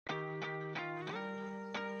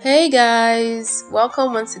Hey guys,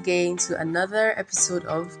 welcome once again to another episode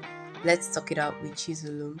of Let's Talk It Out with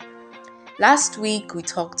Chizulum. Last week we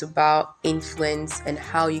talked about influence and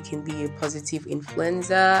how you can be a positive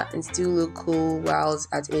influencer and still look cool whilst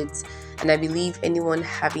at it. And I believe anyone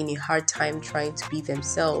having a hard time trying to be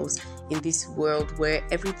themselves in this world where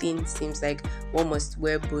everything seems like one must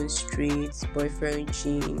wear bone straight, boyfriend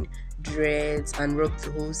jean, dreads, and rock the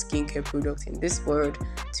whole skincare product in this world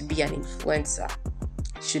to be an influencer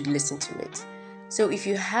should listen to it. So if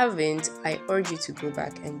you haven't, I urge you to go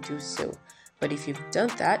back and do so. But if you've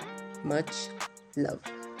done that, much love.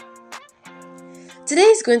 Today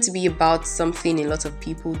is going to be about something a lot of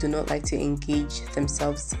people do not like to engage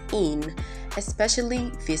themselves in,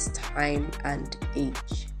 especially this time and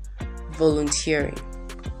age: volunteering.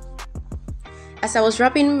 As I was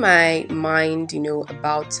wrapping my mind,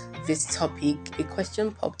 about this topic, a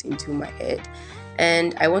question popped into my head,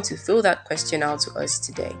 and I want to throw that question out to us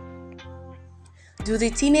today. Do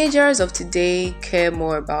the teenagers of today care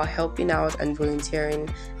more about helping out and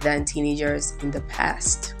volunteering than teenagers in the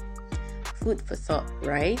past? Food for thought,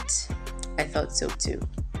 right? I thought so too.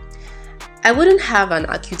 I wouldn't have an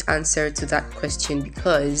acute answer to that question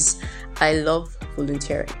because I love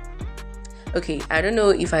volunteering. Okay, I don't know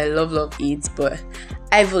if I love it, but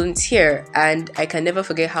I volunteer and I can never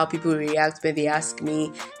forget how people react when they ask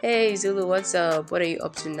me, "Hey Zulu, what's up? What are you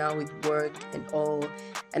up to now with work and all?"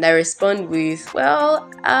 And I respond with,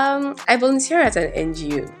 I volunteer at an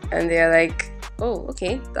NGO. And they're like, "Oh,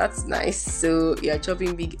 okay, that's nice. So you're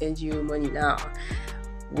chopping big NGO money now."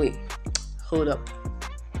 Wait, hold up.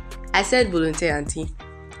 I said volunteer, auntie.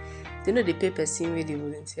 Do you know the pay person with the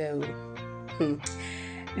volunteer?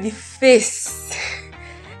 The face,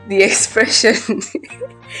 the expression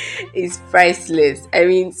is priceless. I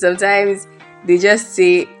mean, sometimes they just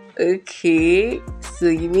say, "Okay, so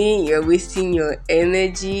you mean you're wasting your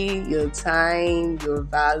energy, your time, your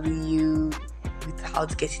value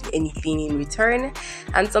without getting anything in return?"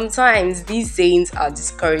 And sometimes these sayings are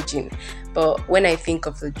discouraging. But when I think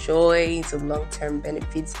of the joys of long-term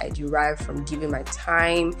benefits I derive from giving my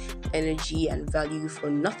time, energy, and value for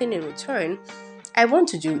nothing in return, I want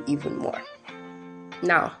to do even more.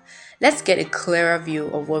 Now, let's get a clearer view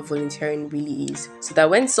of what volunteering really is, so that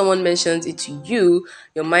when someone mentions it to you,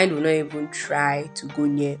 your mind will not even try to go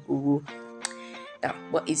near Uwu. Now,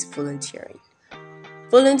 what is volunteering?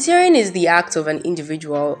 Volunteering is the act of an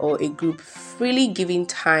individual or a group freely giving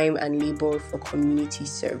time and labor for community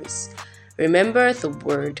service. Remember the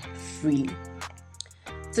word freely.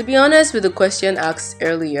 To be honest with the question asked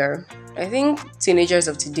earlier, I think teenagers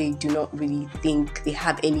of today do not really think they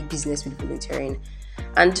have any business with volunteering.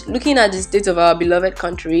 And looking at the state of our beloved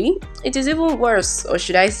country, it is even worse, or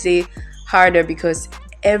should I say harder, because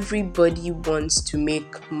everybody wants to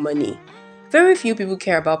make money. Very few people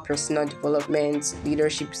care about personal development,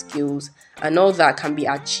 leadership skills, and all that can be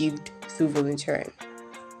achieved through volunteering.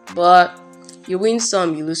 But you win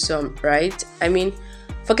some, you lose some, right? I mean,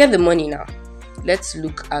 forget the money now. Let's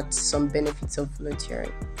look at some benefits of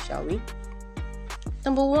volunteering, shall we?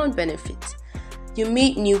 Number one benefit: you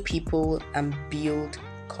meet new people and build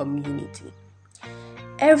community.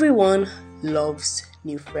 Everyone loves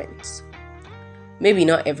new friends. Maybe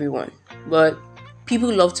not everyone, but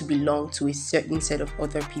people love to belong to a certain set of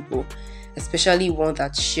other people, especially one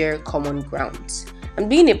that share common grounds. And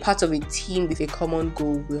being a part of a team with a common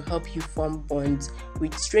goal will help you form bonds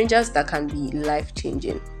with strangers that can be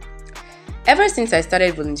life-changing. Ever since I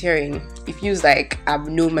started volunteering, it feels like I've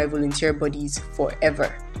known my volunteer buddies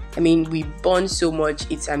forever. I mean, we bond so much,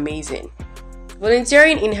 it's amazing.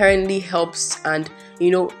 Volunteering inherently helps, and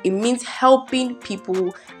it means helping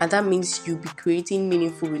people, and that means you'll be creating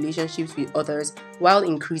meaningful relationships with others while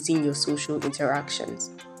increasing your social interactions.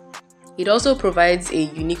 It also provides a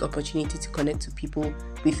unique opportunity to connect to people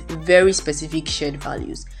with very specific shared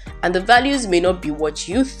values. And the values may not be what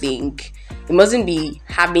you think. It mustn't be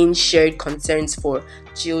having shared concerns for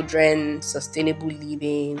children, sustainable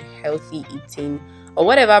living, healthy eating, or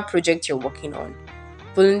whatever project you're working on.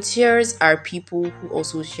 Volunteers are people who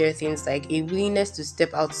also share things like a willingness to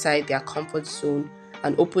step outside their comfort zone,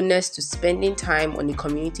 an openness to spending time on a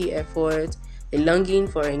community effort, a longing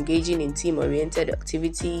for engaging in team-oriented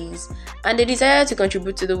activities, and a desire to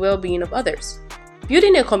contribute to the well-being of others.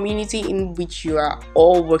 Building a community in which you are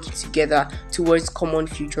all working together towards common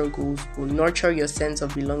future goals will nurture your sense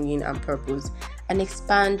of belonging and purpose and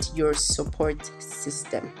expand your support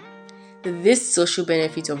system. This social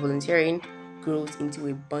benefit of volunteering grows into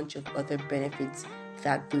a bunch of other benefits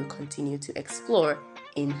that we'll continue to explore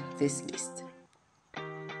in this list.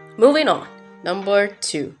 Moving on, number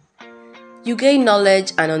 2. You gain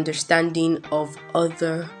knowledge and understanding of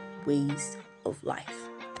other ways of life.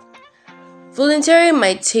 Volunteering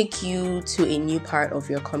might take you to a new part of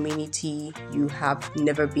your community you have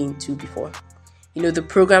never been to before. The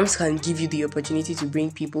programs can give you the opportunity to bring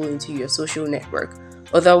people into your social network.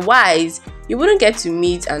 Otherwise, you wouldn't get to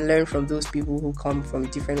meet and learn from those people who come from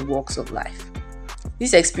different walks of life.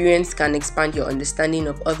 This experience can expand your understanding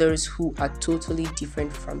of others who are totally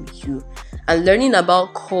different from you. And learning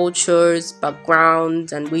about cultures,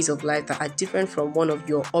 backgrounds, and ways of life that are different from one of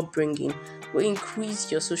your upbringing will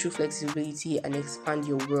increase your social flexibility and expand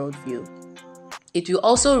your worldview. It will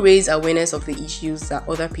also raise awareness of the issues that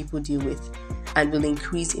other people deal with and will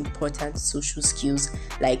increase important social skills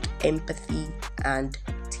like empathy and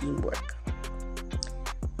teamwork.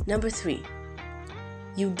 Number 3,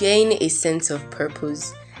 you gain a sense of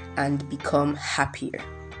purpose and become happier.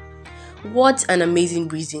 What an amazing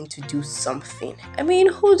reason to do something.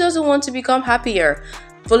 Who doesn't want to become happier?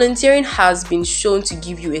 Volunteering has been shown to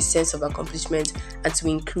give you a sense of accomplishment and to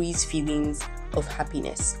increase feelings of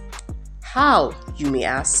happiness. How, you may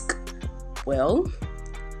ask? Well,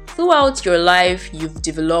 throughout your life, you've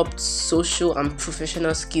developed social and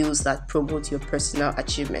professional skills that promote your personal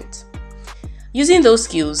achievement. Using those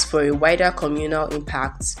skills for a wider communal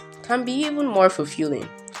impact can be even more fulfilling.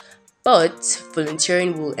 But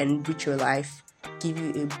volunteering will enrich your life, give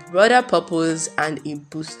you a broader purpose and a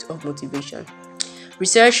boost of motivation.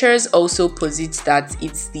 Researchers also posit that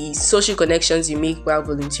it's the social connections you make while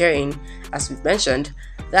volunteering, as we've mentioned,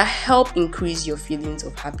 that help increase your feelings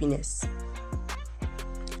of happiness.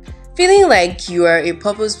 Feeling like you are a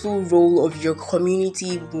purposeful role of your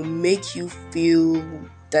community will make you feel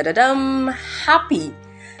happy.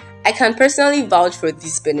 I can personally vouch for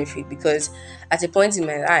this benefit because at a point in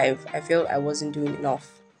my life, I felt I wasn't doing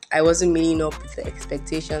enough. I wasn't meeting up with the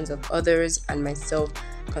expectations of others and myself,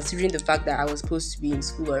 considering the fact that I was supposed to be in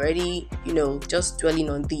school already, just dwelling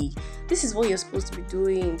on this is what you're supposed to be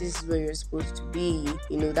doing, this is where you're supposed to be,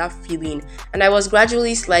 that feeling. And I was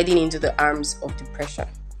gradually sliding into the arms of depression.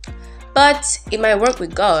 But in my work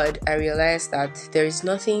with God, I realized that there is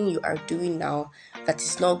nothing you are doing now that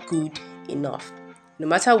is not good enough. No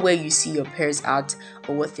matter where you see your peers at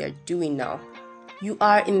or what they're doing now, you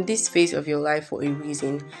are in this phase of your life for a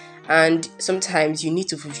reason. And sometimes you need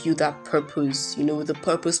to fulfill that purpose, the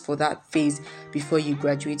purpose for that phase before you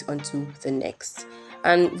graduate onto the next.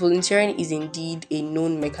 And volunteering is indeed a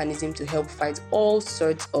known mechanism to help fight all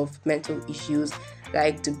sorts of mental issues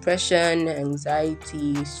like depression,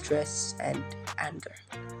 anxiety, stress, and anger.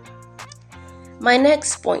 My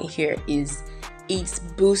next point here is it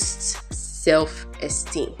boosts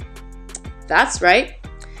self-esteem. That's right.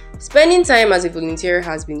 Spending time as a volunteer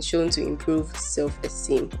has been shown to improve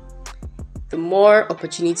self-esteem. The more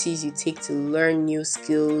opportunities you take to learn new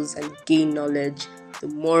skills and gain knowledge, the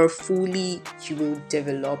more fully you will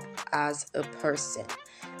develop as a person.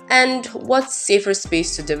 And what safer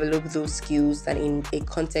space to develop those skills than in a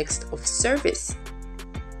context of service?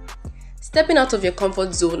 Stepping out of your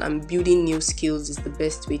comfort zone and building new skills is the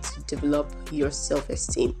best way to develop your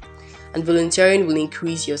self-esteem. And volunteering will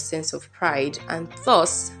increase your sense of pride and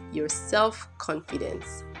thus your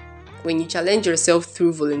self-confidence. When you challenge yourself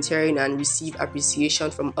through volunteering and receive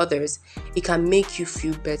appreciation from others, it can make you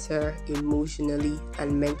feel better emotionally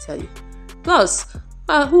and mentally. Plus,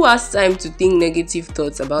 who has time to think negative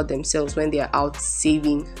thoughts about themselves when they are out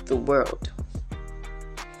saving the world?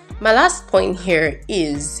 My last point here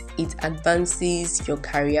is it advances your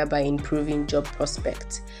career by improving job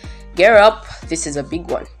prospects. Gear up, this is a big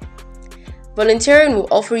one. Volunteering will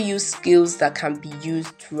offer you skills that can be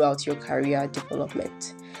used throughout your career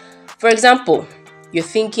development. For example, you're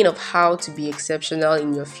thinking of how to be exceptional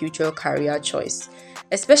in your future career choice,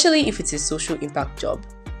 especially if it's a social impact job.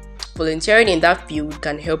 Volunteering in that field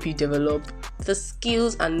can help you develop the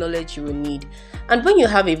skills and knowledge you will need. And when you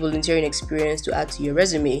have a volunteering experience to add to your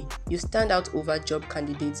resume, you stand out over job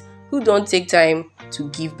candidates who don't take time to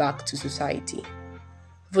give back to society.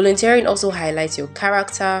 Volunteering also highlights your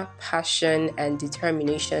character, passion, and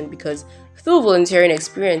determination because through volunteering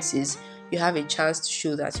experiences, you have a chance to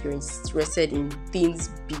show that you're interested in things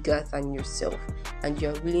bigger than yourself and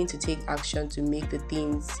you're willing to take action to make the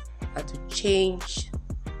things and to change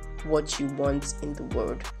what you want in the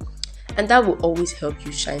world. And that will always help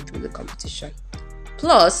you shine through the competition.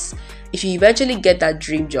 Plus, if you eventually get that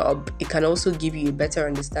dream job, it can also give you a better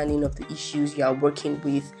understanding of the issues you are working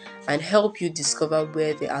with and help you discover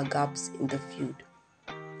where there are gaps in the field.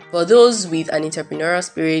 For those with an entrepreneurial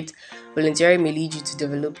spirit, volunteering may lead you to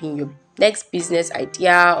developing your next business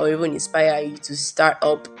idea or even inspire you to start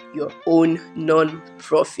up your own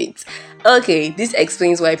non-profit. Okay, this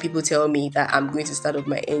explains why people tell me that I'm going to start up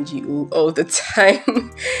my NGO all the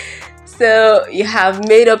time. So you have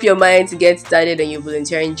made up your mind to get started on your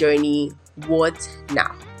volunteering journey. What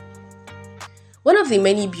now? One of the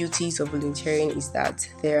many beauties of volunteering is that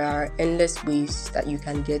there are endless ways that you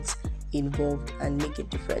can get involved and make a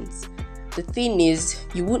difference. The thing is,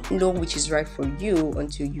 you won't know which is right for you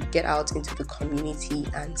until you get out into the community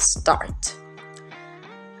and start.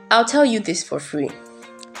 I'll tell you this for free.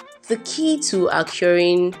 The key to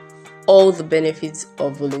acquiring all the benefits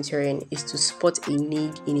of volunteering is to spot a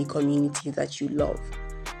need in a community that you love.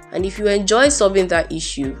 And if you enjoy solving that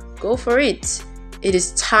issue, go for it. It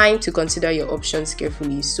is time to consider your options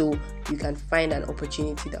carefully so you can find an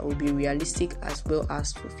opportunity that will be realistic as well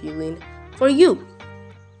as fulfilling for you.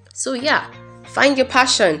 So find your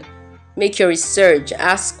passion, make your research,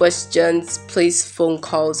 ask questions, place phone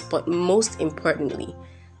calls, but most importantly,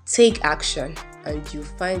 take action and you'll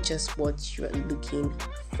find just what you're looking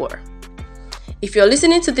for. If you're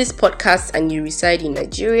listening to this podcast and you reside in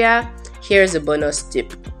Nigeria, here's a bonus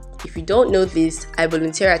tip. If you don't know this, I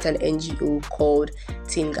volunteer at an NGO called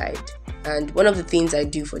Teen Guide. And one of the things I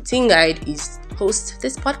do for Teen Guide is host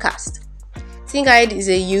this podcast. Teen Guide is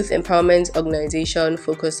a youth empowerment organization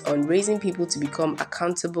focused on raising people to become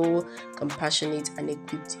accountable, compassionate, and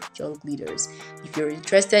equipped young leaders. If you're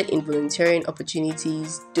interested in volunteering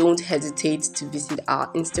opportunities, don't hesitate to visit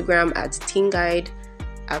our Instagram at Teen Guide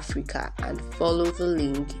Africa and follow the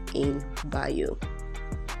link in bio.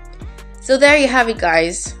 So there you have it,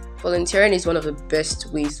 guys. Volunteering is one of the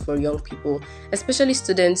best ways for young people, especially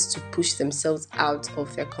students, to push themselves out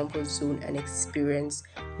of their comfort zone and experience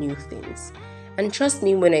new things. And trust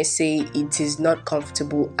me when I say it is not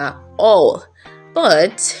comfortable at all,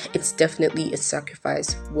 but it's definitely a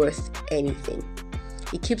sacrifice worth anything.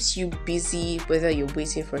 It keeps you busy whether you're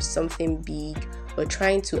waiting for something big or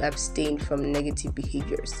trying to abstain from negative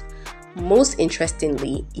behaviors. Most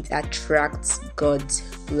interestingly, it attracts God's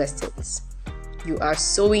blessings. You are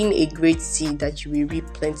sowing a great seed that you will reap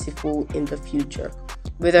plentiful in the future.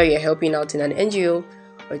 Whether you're helping out in an NGO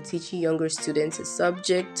or teaching younger students a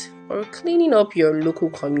subject or cleaning up your local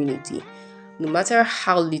community, no matter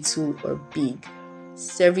how little or big,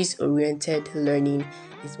 service-oriented learning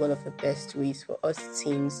is one of the best ways for us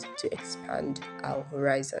teens to expand our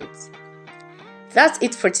horizons. That's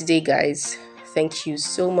it for today, guys. Thank you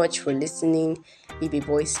so much for listening. Leave a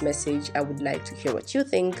voice message. I would like to hear what you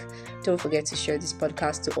think. Don't forget to share this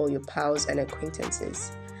podcast to all your pals and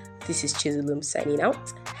acquaintances. This is Chiselum signing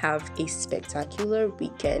out. Have a spectacular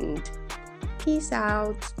weekend. Peace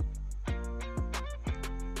out.